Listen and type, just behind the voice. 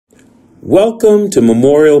Welcome to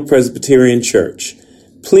Memorial Presbyterian Church.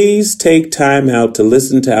 Please take time out to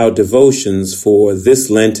listen to our devotions for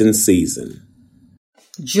this Lenten season.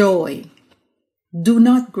 Joy. Do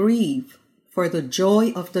not grieve, for the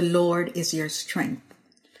joy of the Lord is your strength.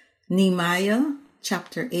 Nehemiah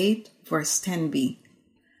chapter 8, verse 10b.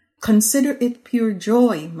 Consider it pure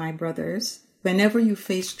joy, my brothers, whenever you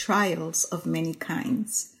face trials of many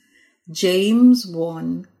kinds. James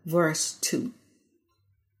 1, verse 2.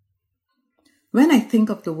 When I think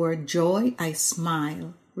of the word joy, I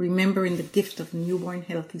smile, remembering the gift of newborn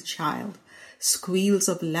healthy child, squeals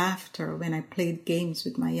of laughter when I played games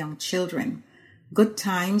with my young children, good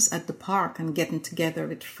times at the park and getting together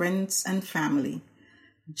with friends and family.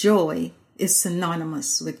 Joy is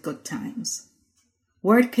synonymous with good times.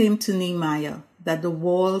 Word came to Nehemiah that the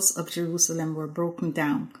walls of Jerusalem were broken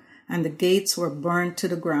down and the gates were burned to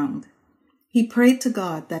the ground. He prayed to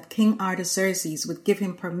God that King Artaxerxes would give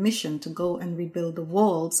him permission to go and rebuild the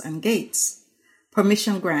walls and gates.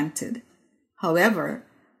 Permission granted. However,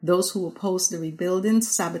 those who opposed the rebuilding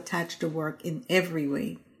sabotaged the work in every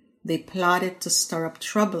way. They plotted to stir up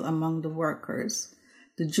trouble among the workers.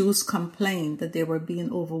 The Jews complained that they were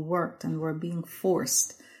being overworked and were being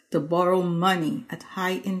forced to borrow money at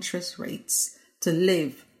high interest rates to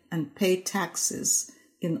live and pay taxes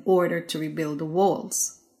in order to rebuild the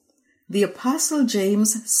walls. The Apostle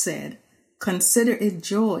James said, "Consider it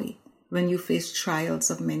joy when you face trials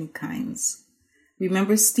of many kinds."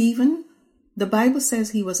 Remember Stephen? The Bible says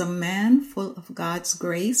he was a man full of God's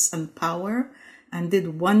grace and power and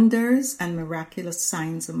did wonders and miraculous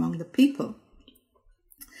signs among the people.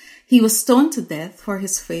 He was stoned to death for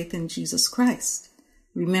his faith in Jesus Christ.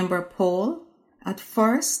 Remember Paul? At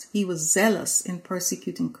first, he was zealous in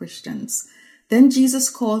persecuting Christians. Then Jesus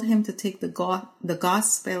called him to take the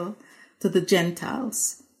gospel to the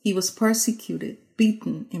Gentiles. He was persecuted,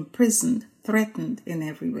 beaten, imprisoned, threatened in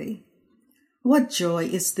every way. What joy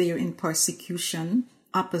is there in persecution,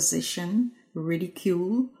 opposition,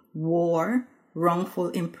 ridicule, war, wrongful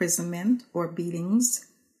imprisonment, or beatings?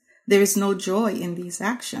 There is no joy in these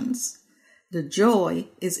actions. The joy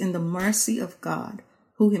is in the mercy of God,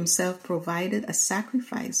 who himself provided a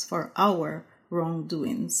sacrifice for our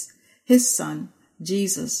wrongdoings, his Son,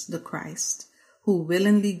 Jesus the Christ, who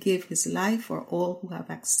willingly gave his life for all who have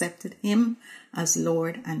accepted him as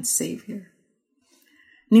Lord and Savior.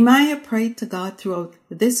 Nehemiah prayed to God throughout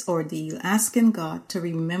this ordeal, asking God to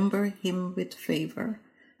remember him with favor,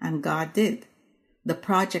 and God did. The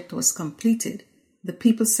project was completed. The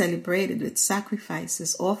people celebrated with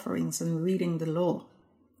sacrifices, offerings, and reading the law.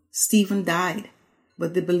 Stephen died,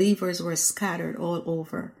 but the believers were scattered all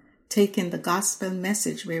over, taking the gospel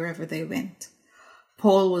message wherever they went.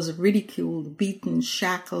 Paul was ridiculed, beaten,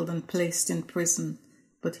 shackled, and placed in prison,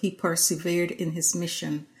 but he persevered in his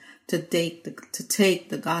mission to take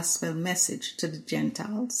the gospel message to the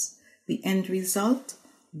Gentiles. The end result?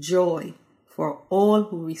 Joy for all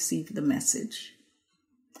who received the message.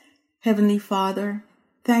 Heavenly Father,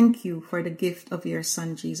 thank you for the gift of your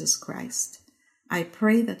Son, Jesus Christ. I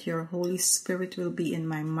pray that your Holy Spirit will be in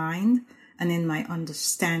my mind and in my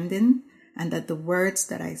understanding, and that the words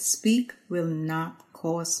that I speak will not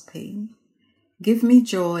cause pain. Give me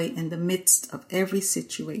joy in the midst of every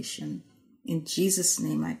situation. In Jesus'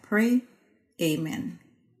 name I pray. Amen.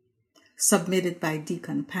 Submitted by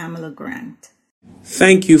Deacon Pamela Grant.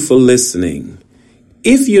 Thank you for listening.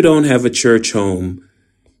 If you don't have a church home,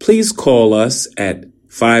 please call us at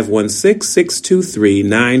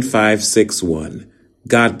 516-623-9561.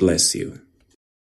 God bless you.